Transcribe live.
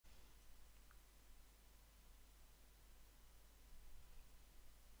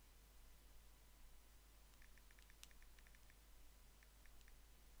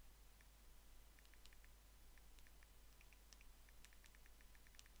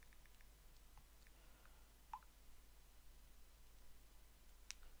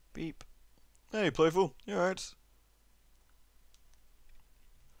Beep. Hey, Playful. You alright?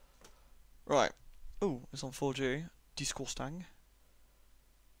 Right. Ooh, it's on 4G. Disgusting.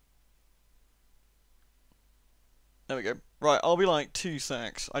 There we go. Right, I'll be like 2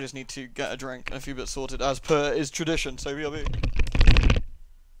 secs. I just need to get a drink and a few bits sorted as per is tradition, so BRB.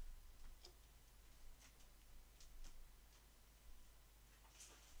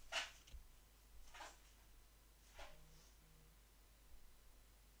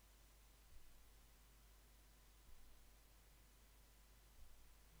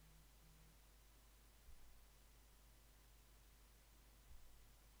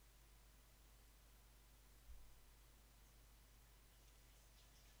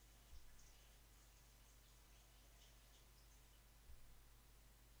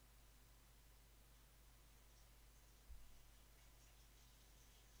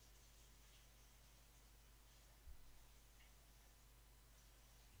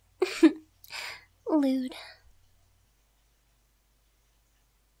 Lewd.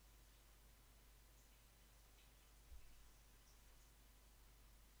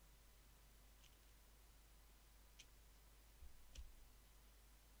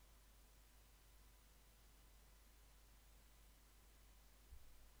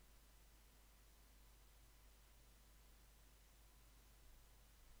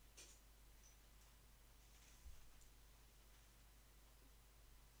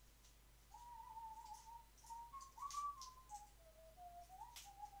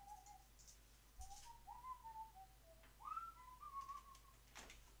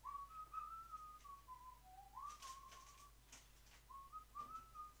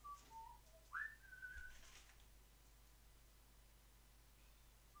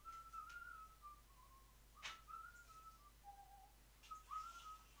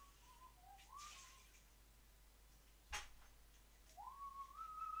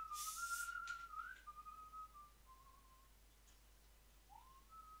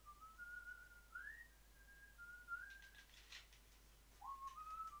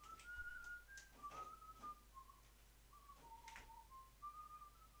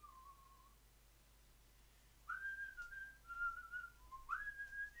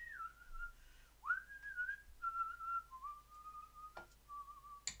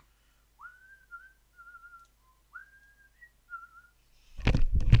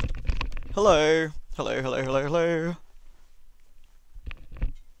 Hello. Hello, hello, hello, hello.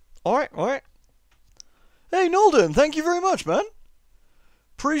 Alright, alright. Hey, Nolden, thank you very much, man.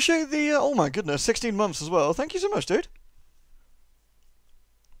 Appreciate the, oh my goodness, 16 months as well. Thank you so much, dude.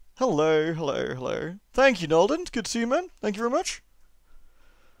 Hello, hello, hello. Thank you, Nolden. Good to see you, man. Thank you very much.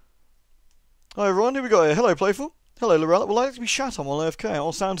 Hi, everyone. Who we got here? Hello, Playful. Hello, Lorella. Well, like to be shat on while AFK.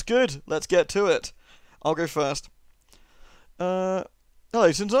 All sounds good. Let's get to it. I'll go first. Hello,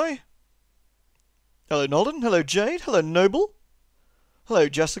 Sensei. Hello, Nolden. Hello, Jade. Hello, Noble. Hello,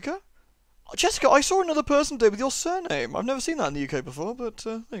 Jessica. Oh, Jessica, I saw another person today with your surname. I've never seen that in the UK before, but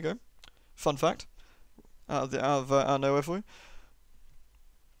there you go. Fun fact. Out of nowhere for you.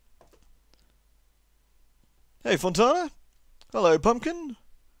 Hey, Fontana. Hello, Pumpkin.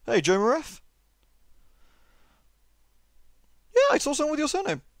 Hey, Joe Maref. Yeah, I saw someone with your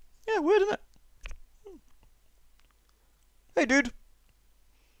surname. Yeah, weird, isn't it? Hey, dude.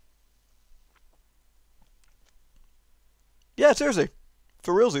 Yeah, seriously.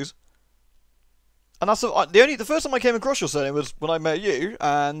 For realsies. And that's the first time I came across your surname was when I met you,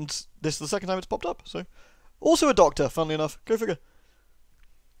 and this is the second time it's popped up, so. Also a doctor, funnily enough. Go figure.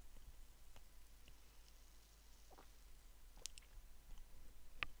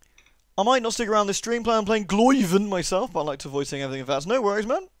 I might not stick around this stream, plan on playing Gloiven myself, but I like to avoid saying everything fast. No worries,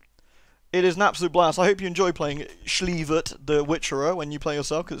 man. It is an absolute blast. I hope you enjoy playing Schlievert the Witcherer when you play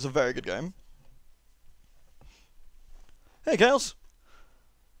yourself, because it's a very good game. Hey, Chaos.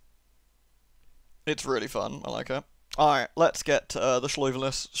 It's really fun. I like it. Alright, let's get the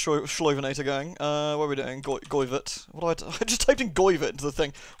Schloivenator going. What are we doing? Goivert. What do I just typed in Goivert into the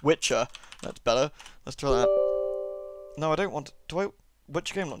thing. Witcher. That's better. Let's try that. No, I don't want to. Do I?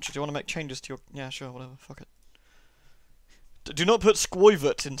 Witcher game launcher? Do you want to make changes to your... Yeah, sure, whatever. Fuck it. Do not put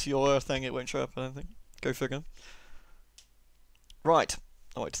Squoivert into your thing. It won't show up, I don't think. Go figure. Right.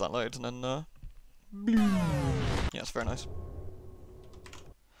 I'll wait till that loads and then, yeah, it's very nice.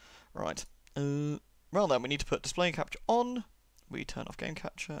 Right. Well then, we need to put display capture on. We turn off game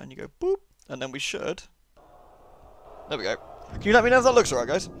capture, and you go boop, and then we should. There we go. Can you let me know if that looks alright,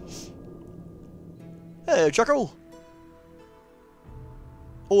 guys? Hey, Chuckle.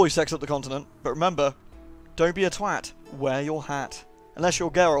 Always sex up the continent, but remember, don't be a twat. Wear your hat, unless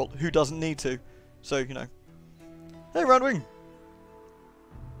you're Geralt, who doesn't need to. So you know. Hey, Roundwing.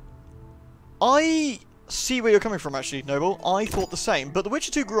 I see where you're coming from, actually, Noble. I thought the same, but The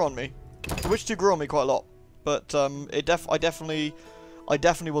Witcher 2 grew on me. The Witcher 2 grew on me quite a lot. But I definitely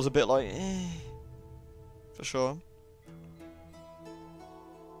was a bit like, eh, for sure.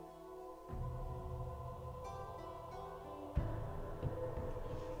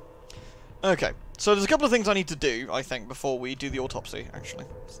 Okay, so there's a couple of things I need to do, I think, before we do the autopsy, actually.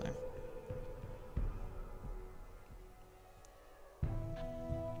 So.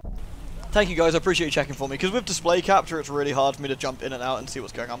 Thank you guys, I appreciate you checking for me, because with display capture it's really hard for me to jump in and out and see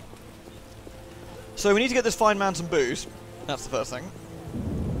what's going on. So we need to get this fine man some booze. That's the first thing.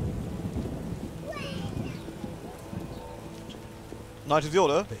 Knight of the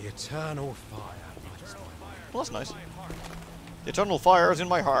Order. The eternal fire lights my mind. Well, that's nice. The eternal fire is in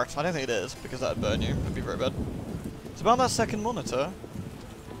my heart. I don't think it is, because that'd burn you. That'd be very bad. It's about that second monitor.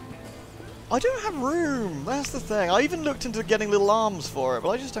 I don't have room. That's the thing. I even looked into getting little arms for it, but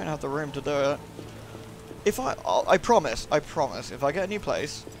I just don't have the room to do it. If I promise, if I get a new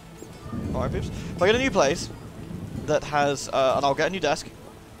place... Alright, peeps. If I get a new place that has, and I'll get a new desk,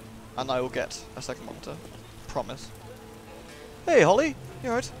 and I will get a second monitor. Promise. Hey, Holly. You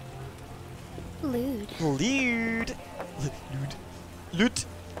alright? Lewd. Lewd. Loot.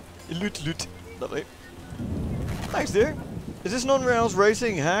 Loot. Lovely. Thanks, dear. Is this non-rails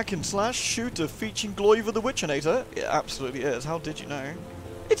racing hack and slash shooter featuring Gloiver the Witchinator? It absolutely is. How did you know?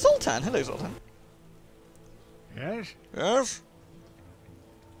 It's Zoltan. Hello, Zoltan. Yes? Yes?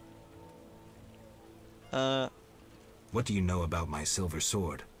 What do you know about my silver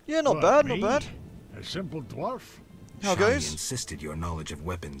sword? Yeah, not What, bad, me? not bad. A simple dwarf? How it Shani goes? insisted your knowledge of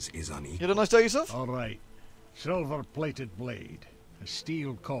weapons is You unequal. had a nice day yourself? Alright. Silver-plated blade. A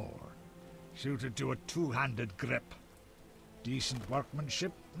steel core. Suited to a two-handed grip. Decent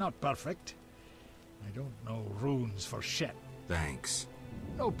workmanship. Not perfect. I don't know runes for shit. Thanks.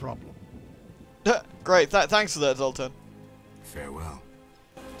 No problem. Great, thanks for that, Zoltan. Farewell.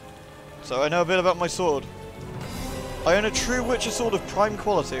 So I know a bit about my sword. I own a true Witcher sword of prime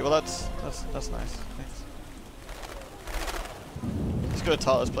quality. Well, that's nice. Thanks. Let's go to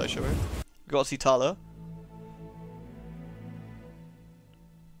Tala's place, shall we? We got to see Tala.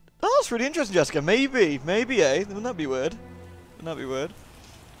 Oh, that's really interesting, Jessica. Maybe, eh? Wouldn't that be weird? Wouldn't that be weird?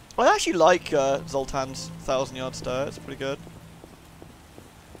 I actually like Zoltan's 1,000-yard stare. It's pretty good.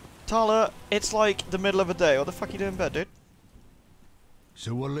 Tala, it's like the middle of the day. What the fuck are you doing in bed, dude?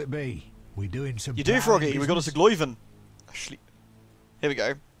 So what'll it be? We doing some You do, Froggy. We got us a business? Gloiven. Actually, here we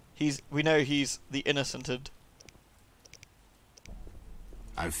go. We know he's the innocented.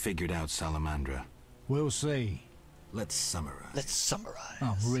 I've figured out Salamandra. We'll see. Let's summarize. Let's summarize.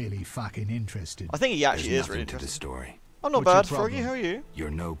 I'm really fucking interested. I think he actually There's is really nothing to the interesting. story. I'm not What's bad, your Froggy. problem? How are you?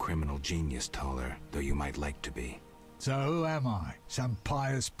 You're no criminal genius, Taller, though you might like to be. So who am I? Some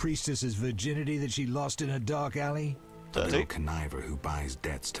pious priestess's virginity that she lost in a dark alley? A little Dirty. conniver who buys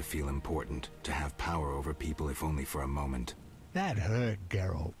debts to feel important, to have power over people if only for a moment. That hurt,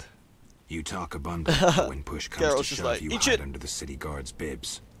 Geralt. You talk abundant, but when push comes Geralt's to just shove, like, you "Eat hide shit." under the city guard's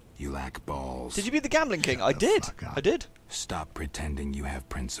bibs. You lack balls. Did you beat the Gambling King? I the did. fuck up. I did. Stop pretending you have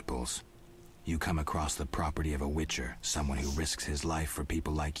principles. You come across the property of a witcher, someone who risks his life for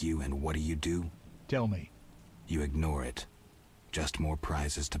people like you, and what do? Tell me. You ignore it. Just more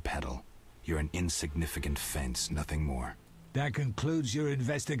prizes to peddle. You're an insignificant fence, nothing more. That concludes your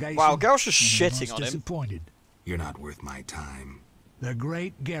investigation. Wow, Geralt's just I'm shitting most on him. disappointed. You're not worth my time. The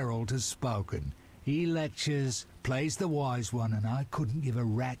great Geralt has spoken. He lectures, plays the wise one, and I couldn't give a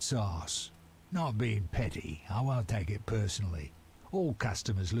rat's arse. Not being petty, I won't take it personally. All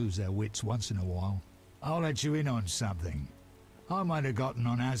customers lose their wits once in a while. I'll let you in on something. I might have gotten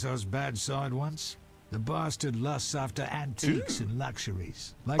on Azor's bad side once. The bastard lusts after antiques and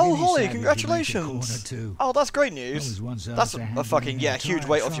luxuries. Like Oh, any Holly, savage who makes a corner congratulations. too. Oh, that's great I news. was once That's after a handling fucking, an yeah, huge entire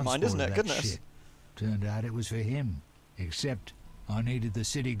weight off your mind, isn't transport it? of that Goodness. shit. Turned out it was for him. Except I needed the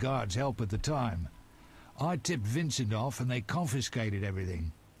city guard's help at the time. I tipped Vincent off and they confiscated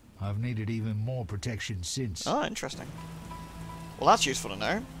everything. I've needed even more protection since. Ah, interesting. Well, that's useful to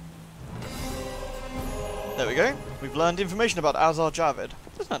know. There we go. We've learned information about Azar Javid.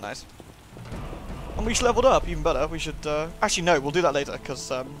 Isn't that nice? And we leveled up, even better. We should, actually, no, we'll do that later,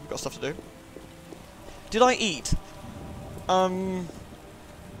 because, we've got stuff to do. Did I eat?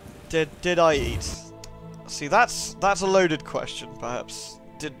 Did I eat? See, that's a loaded question, perhaps.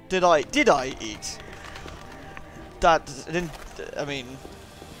 Did I eat? That didn't, I mean,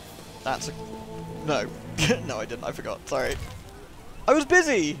 that's a, no. No, I didn't, I forgot, sorry. I was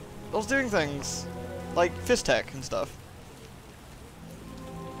busy! I was doing things. Like, fist tech and stuff.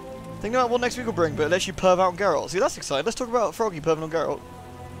 Think about what next week will bring, but it lets you perv out Geralt. See, that's exciting. Let's talk about Froggy perving on Geralt.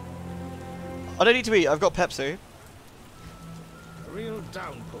 I don't need to eat. I've got Pepsi. A real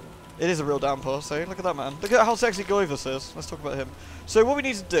downpour. It is a real downpour, so look at that man. Look at how sexy Goivus is. Let's talk about him. So what we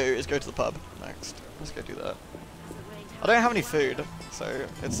need to do is go to the pub next. Let's go do that. I don't have any food, so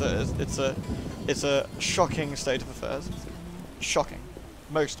it's a shocking state of affairs. Shocking.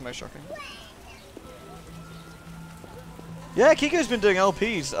 Most shocking. Yeah, Kiko's been doing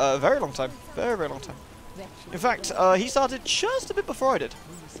LPs a very long time. Very, very long time. In fact, he started just a bit before I did.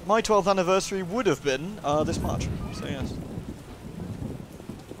 My 12th anniversary would have been this March, so yes.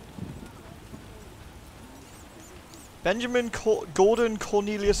 Benjamin Gordon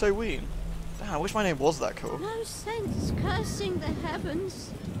Cornelius O'Ween. Damn, I wish my name was that cool. No sense cursing the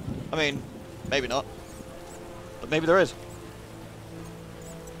heavens. I mean, maybe not. But maybe there is.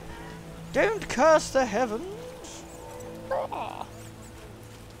 Don't curse the heavens. Brah.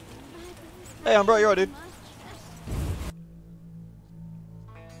 Hey, I'm bro, you're right, dude.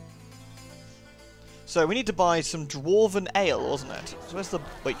 So we need to buy some dwarven ale, wasn't it? So where's the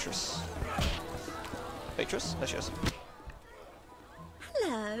waitress? Waitress? There she is.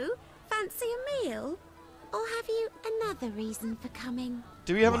 Hello. Fancy a meal? Or have you another reason for coming?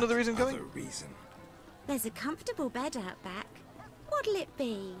 Do we have another reason coming? Other reason? There's a comfortable bed out back. What'll it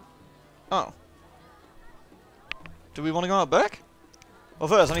be? Oh. Do we want to go out back? Well,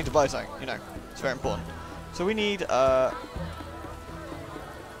 first I need to buy something. You know, it's very important. So we need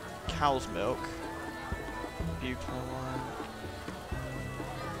cow's milk. Butyl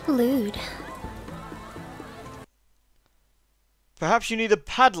wine. Lewd. Perhaps you need a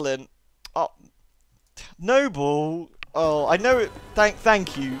paddling. Oh, noble. Oh, I know it.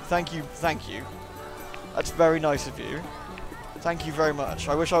 Thank you. That's very nice of you. Thank you very much.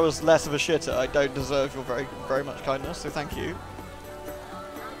 I wish I was less of a shitter. I don't deserve your very much kindness, so thank you.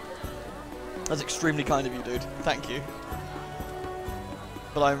 That's extremely kind of you, dude. Thank you.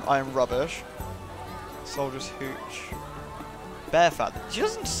 But I'm rubbish. Soldier's hooch. Bear fat. She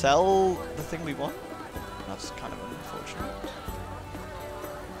doesn't sell the thing we want. That's kind of unfortunate.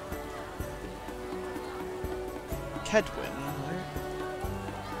 Kedwin.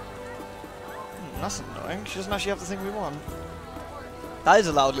 That's annoying. She doesn't actually have the thing we want. That is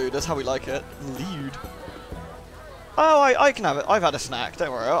a loud lewd. That's how we like it. Lewd. Oh, I can have it. I've had a snack.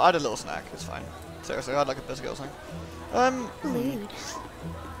 Don't worry. I had a little snack. It's fine. Seriously, I'd like a biscuit or something. Lewd.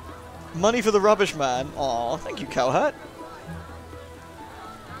 Money for the rubbish man. Aw, thank you, Cowhat.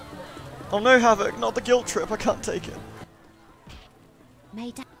 Oh no, Havoc. Not the guilt trip. I can't take it.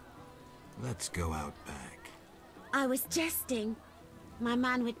 Let's go out back. I was jesting. My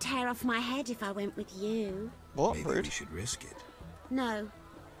man would tear off my head if I went with you. What? Maybe Rude. we should risk it. No.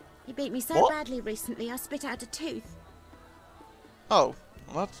 He beat me so What? badly recently I spit out a tooth. Oh,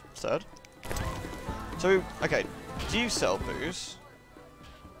 well, that's sad. So, okay. Do you sell booze?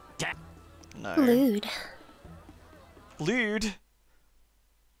 No. Lewd. Lewd?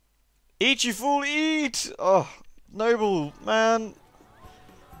 Eat, you fool, eat! Oh, noble, man.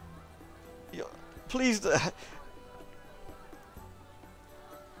 Please.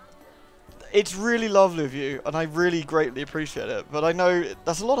 It's really lovely of you, and I really greatly appreciate it. But I know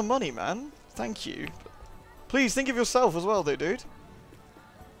that's a lot of money, man. Thank you. Please think of yourself as well, though, dude.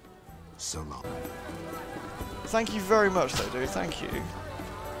 So long. Thank you very much, though, dude. Thank you.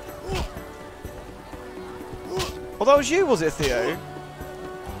 Well, that was you, was it, Theo?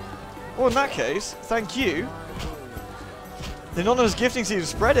 Well, in that case, thank you. The anonymous gifting seed is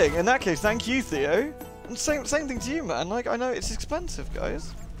spreading. In that case, thank you, Theo. And same thing to you, man. Like, I know it's expensive,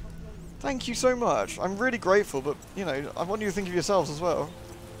 guys. Thank you so much. I'm really grateful, but, you know, I want you to think of yourselves as well.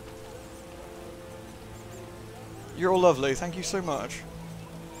 You're all lovely. Thank you so much.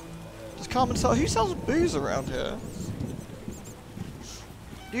 Does Carmen sell... Who sells booze around here?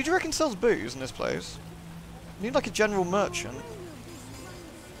 Do you reckon sells booze in this place? You need, like, a general merchant.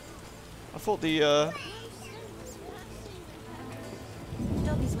 I thought the,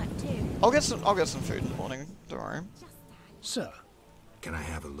 Doggy's wet too. I'll get some food in the morning. Don't worry. Sir, Can I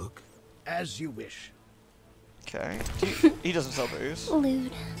have a look? as you wish. Okay. He doesn't sell booze.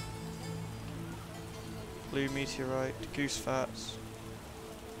 Lewd. Blue meteorite, goose fats.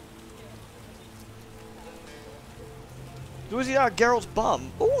 Who is he at? Geralt's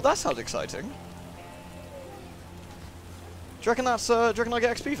bum. Oh, that sounds exciting. Do you reckon that's? Do you reckon I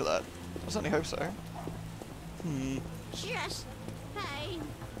get XP for that? I certainly hope so. Just pain.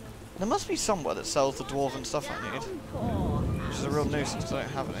 There must be somewhere that sells the dwarven stuff I need, which is a real nuisance because I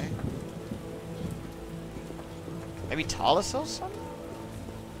don't have any. Maybe Tala sells some?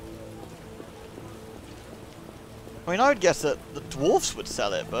 I mean, I would guess that the dwarfs would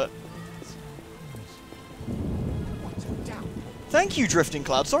sell it, but... Thank you, Drifting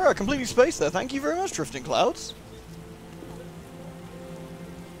Clouds. Sorry, I completely spaced there. Thank you very much, Drifting Clouds.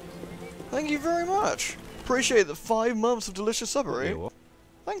 Thank you very much. Appreciate the 5 months of delicious subbery.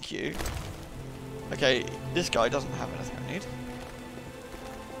 Thank you. Okay, this guy doesn't have anything I need.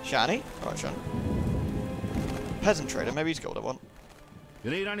 Shani? Alright, Shani. Peasant trader, maybe he's got what I want.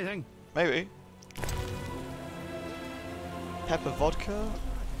 You need anything? Maybe. Pepper vodka?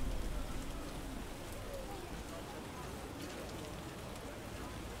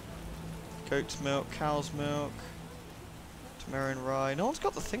 Goat's milk, cow's milk, tamarind rye. No one's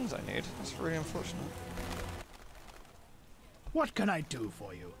got the things I need. That's really unfortunate. What can I do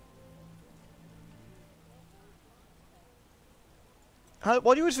for you? Why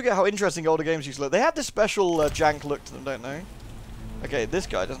do you always forget how interesting older games used to look? They have this special jank look to them, don't they? Okay, this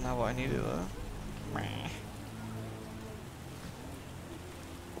guy doesn't have what I need either.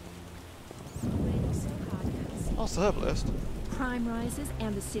 Oh, it's the herbalist. Crime rises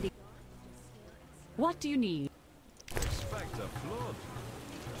and the city. What do you need? Expect a flood.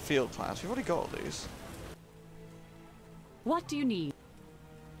 Field plans. We've already got all these. What do you need?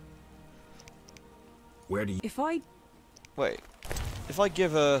 Where do you... If I Wait. If I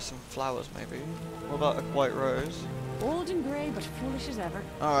give her some flowers, maybe. What about a white rose? old and grey but foolish as ever.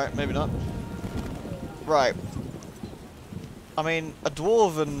 Alright, maybe not. Right. I mean, a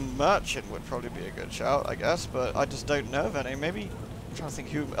dwarven merchant would probably be a good shout, I guess, but I just don't know of any. Maybe... I'm trying to think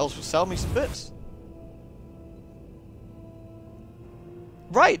who else would sell me some bits.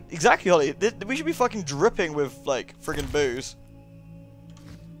 Right, exactly, Holly. We should be fucking dripping with, like, friggin' booze.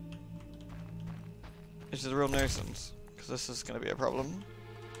 Which is a real nuisance, because this is going to be a problem.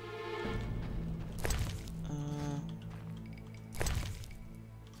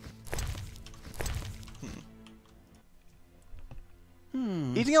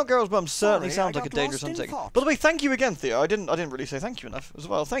 Eating out girls' bums certainly sounds like a dangerous undertaking. By the way, thank you again, Theo. I didn't really say thank you enough as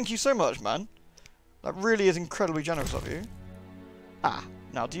well. Thank you so much, man. That really is incredibly generous of you. Ah,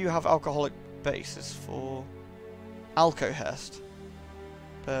 now do you have alcoholic bases for Alcohest?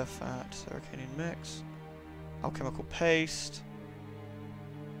 Bear fat, Serracanian mix, alchemical paste,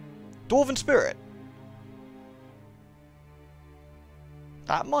 Dwarven spirit.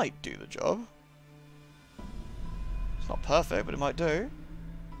 That might do the job. It's not perfect, but it might do.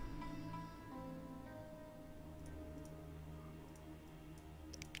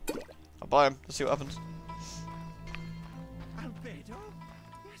 I'll buy him. Let's see what happens.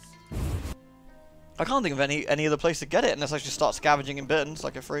 I can't think of any other place to get it unless I just start scavenging in bins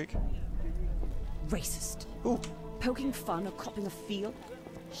like a freak. Racist. Ooh. Poking fun or copping a feel.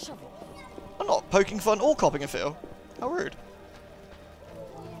 Shovel. I'm not poking fun or copping a feel. How rude.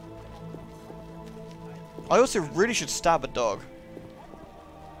 I also really should stab a dog.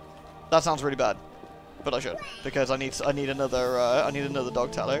 That sounds really bad, but I should because I need another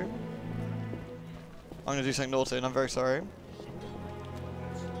dog tallow. I'm gonna do something naughty, and I'm very sorry.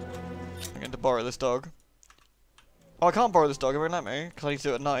 I'm going to borrow this dog. Oh, I can't borrow this dog. It won't let me because I need to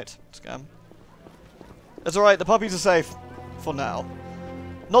do it at night. Scam. It's alright. The puppies are safe for now.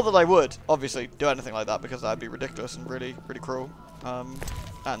 Not that I would, obviously, do anything like that because that'd be ridiculous and really, really cruel.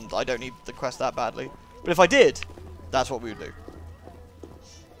 And I don't need the quest that badly. But if I did, that's what we would do.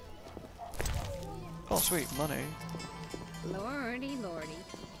 Oh, sweet. Money. Lordy, lordy.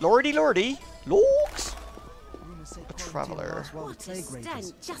 Lordy, lordy. Lorks. A traveller. What a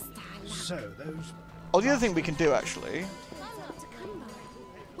stench, just our luck. So, those... Oh, the other thing we can do, actually...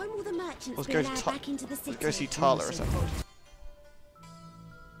 When will the merchants Let's be go allowed to back into the city? Let's go see Tala or something.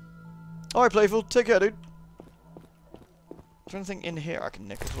 Alright, Playful. Take care, dude. Is there anything in here I can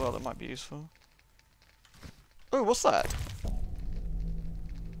nick as well that might be useful? Oh, what's that?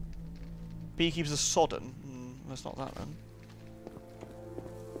 Beekeeper's sodden. That's not that then.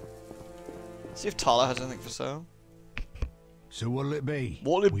 See if Tala has anything for sale. So what'll it be?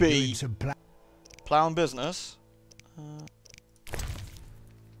 What'll it We be? doing some Plough and business. Do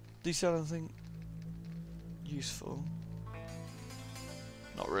you sell anything useful?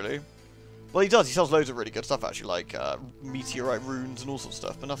 Not really. Well, he does. He sells loads of really good stuff, actually, like meteorite runes and all sorts of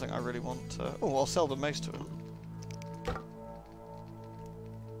stuff, but nothing I really want. Oh, I'll sell the mace to him.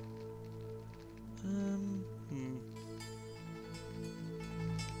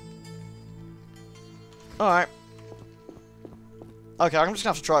 Alright. Okay, I'm just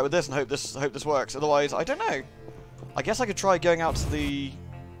gonna have to try it with this and hope this works. Otherwise, I don't know. I guess I could try going out to the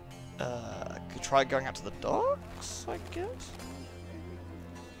docks, I guess.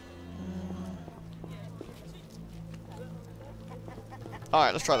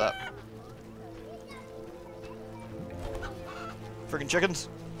 Alright, let's try that. Freaking chickens.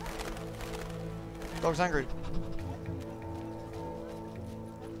 Dog's angry.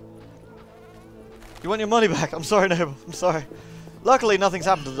 You want your money back? I'm sorry, Noble. I'm sorry. Luckily, nothing's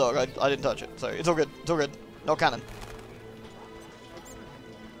happened to the dog. I didn't touch it, so it's all good. It's all good. Not canon.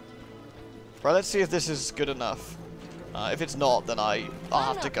 Right, let's see if this is good enough. If it's not, then I'll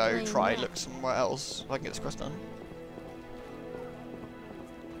have to go try look somewhere else if I can get this quest done.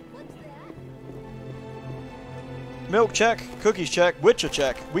 Milk check, cookies check, Witcher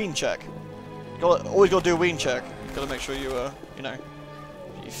check, wean check. Always gotta do a wean check. Gotta make sure you, you know,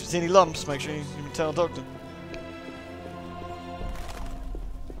 if you see any lumps, make sure you can tell the doctor.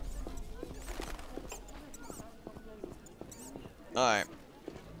 Alright.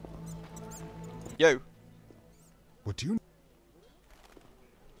 Yo. What do you...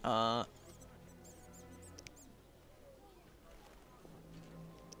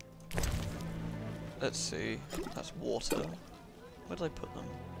 Let's see. That's water. Where did I put them?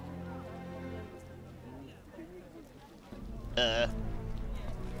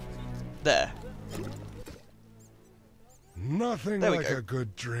 There. Nothing There we like go. a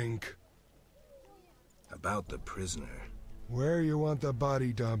good drink. About the prisoner. Where you want the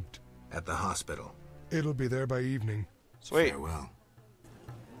body dumped? At the hospital. It'll be there by evening. Sweet. Farewell.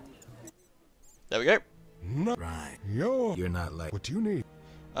 There we go. No. Right. Yo. You're not like... What do you need?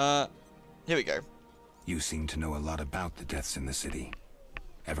 Here we go. You seem to know a lot about the deaths in the city.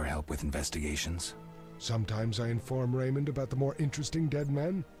 Ever help with investigations? Sometimes I inform Raymond about the more interesting dead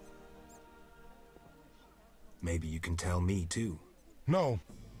men. Maybe you can tell me too. No.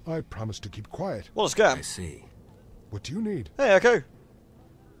 I promise to keep quiet. What a I scam. see. What do you need? Hey, Echo.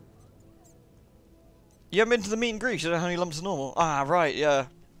 You haven't been to the meet and greet, you don't have any lumps of normal. Ah, right, yeah.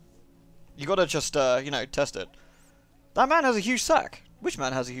 You gotta just, you know, test it. That man has a huge sack. Which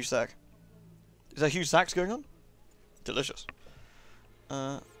man has a huge sack? Is there huge sacks going on? Delicious.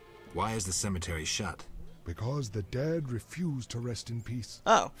 Why is the cemetery shut? Because the dead refuse to rest in peace.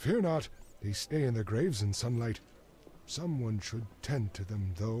 Oh. Fear not. They stay in their graves in sunlight. Someone should tend to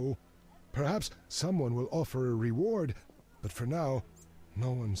them, though. Perhaps someone will offer a reward, but for now,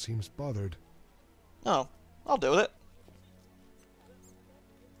 no one seems bothered. Oh. I'll deal with it.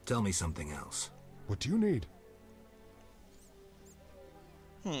 Tell me something else. What do you need?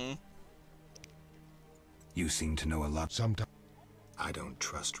 You seem to know a lot. Sometimes. I don't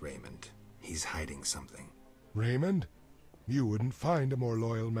trust Raymond. He's hiding something. Raymond? You wouldn't find a more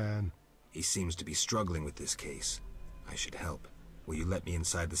loyal man. He seems to be struggling with this case. I should help. Will you let me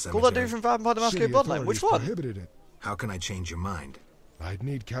inside the Call cemetery? that dude from Vampire the Masquerade City Bloodline. Which authorities one? prohibited it. How can I change your mind? I'd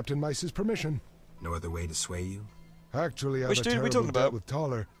need Captain Mice's permission. No other way to sway you? Actually, I Which have a dude are we terrible talking debt about? with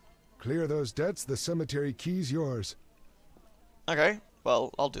Toller. Clear those debts, the cemetery key's yours. Okay.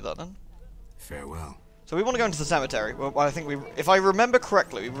 Well, I'll do that then. Farewell. So we want to go into the cemetery. Well, I think if I remember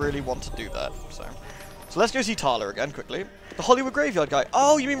correctly, we really want to do that. So let's go see Tyler again quickly. The Hollywood Graveyard guy.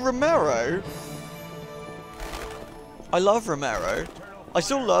 Oh, you mean Romero? I love Romero. I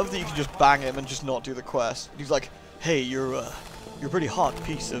still love that you can just bang him and just not do the quest. He's like, hey, you're a pretty hot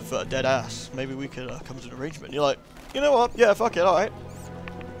piece of dead ass. Maybe we could come to an arrangement. And you're like, you know what? Yeah, fuck it. All right.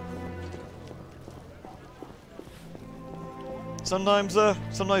 Sometimes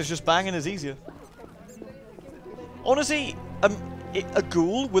just banging is easier. Honestly, a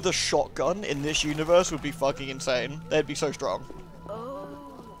ghoul with a shotgun in this universe would be fucking insane. They'd be so strong.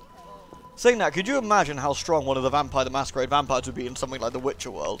 Saying that, could you imagine how strong one of the Vampire the Masquerade vampires would be in something like the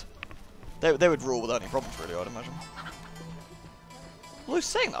Witcher world? They would rule without any problems, really, I'd imagine. Although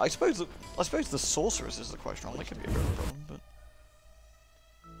saying that, I suppose the sorceresses are quite strong. They could be a bit of a problem, but...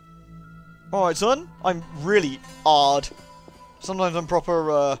 Alright, son. I'm really odd. Sometimes I'm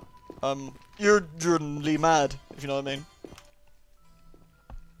proper, urgently mad, if you know what I mean.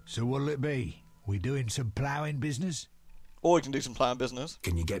 So what'll it be? We doing some ploughing business? Or we can do some planned business.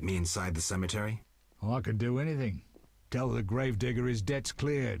 Can you get me inside the cemetery? Oh, I can do anything. Tell the gravedigger his debt's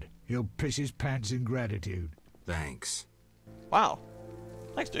cleared. He'll piss his pants in gratitude. Thanks. Wow.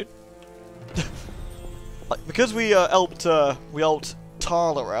 Thanks, dude. Like, because we helped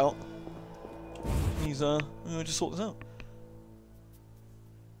Tarla out, he's just sort this out.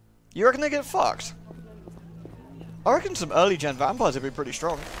 You reckon they get fucked? I reckon some early gen vampires would be pretty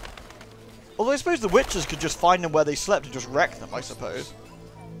strong. Although I suppose the witches could just find them where they slept and just wreck them, I suppose.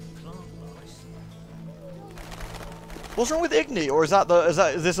 What's wrong with Igni? Or is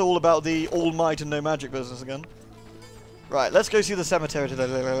this all about the all might and no magic business again? Right, let's go see the cemetery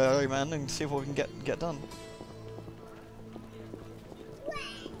today, man, and see what we can get done.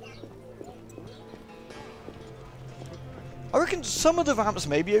 I reckon some of the vamps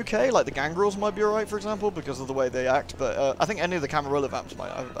may be okay, like the gangrels might be alright, for example, because of the way they act, but I think any of the Camarilla vamps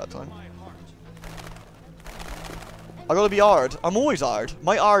might have a bad time. I gotta be hard. I'm always hard.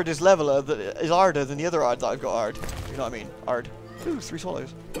 My hard is leveler that is harder than the other hard that I've got hard. You know what I mean? Hard. Ooh, 3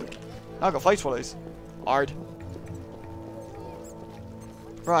 swallows. Now I've got 5 swallows. Hard.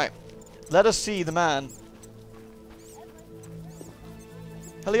 Right. Let us see the man.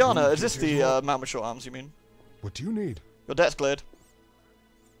 Heliana, is this the man with short arms, you mean? What do you need? Your debt's cleared.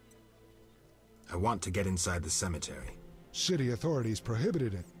 I want to get inside the cemetery. City authorities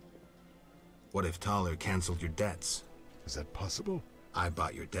prohibited it. What if Thaler canceled your debts? Is that possible? I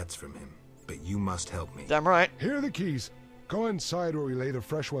bought your debts from him, but you must help me. Damn right. Here are the keys. Go inside where we lay the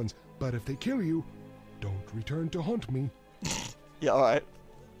fresh ones. But if they kill you, don't return to haunt me. Yeah, alright.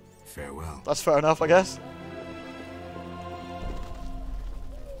 Farewell. That's fair enough, I guess.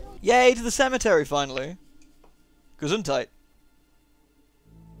 Yay, to the cemetery, finally. Gesundheit.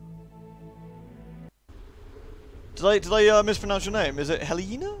 Did I mispronounce your name? Is it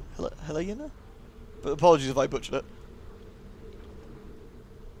Helena? Helena? But apologies if I butchered it.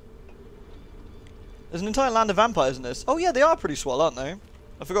 There's an entire land of vampires in this. Oh yeah, they are pretty swell, aren't they?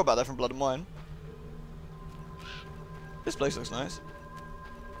 I forgot about that from Blood and Wine. This place looks nice.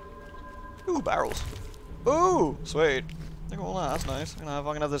 Ooh, barrels. Ooh, sweet. Look at all that, that's nice.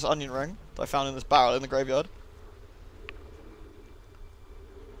 I can have this onion ring that I found in this barrel in the graveyard.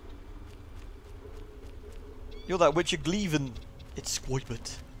 You're that witch of Gleven. It's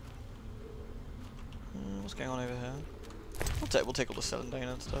Squibert. What's going on over here? We'll take all the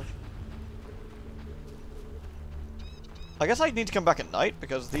Celandine and stuff. I guess I need to come back at night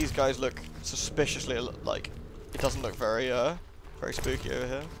because these guys look suspiciously like it doesn't look very very spooky over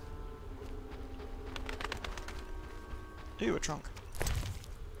here. Ooh, a trunk.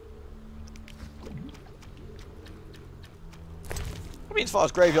 I mean, as far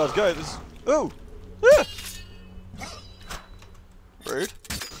as graveyards go, there's... Ooh! Ah! Rude.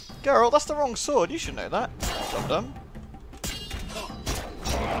 Geralt, that's the wrong sword. You should know that. Dumb.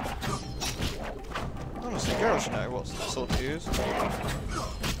 Honestly, Geralt should know what sword to use.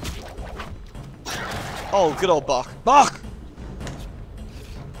 Oh, good old Buck. Buck!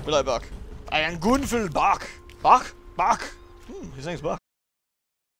 We like Buck. I am Gunfil Buck. Buck? Buck? His name's Buck.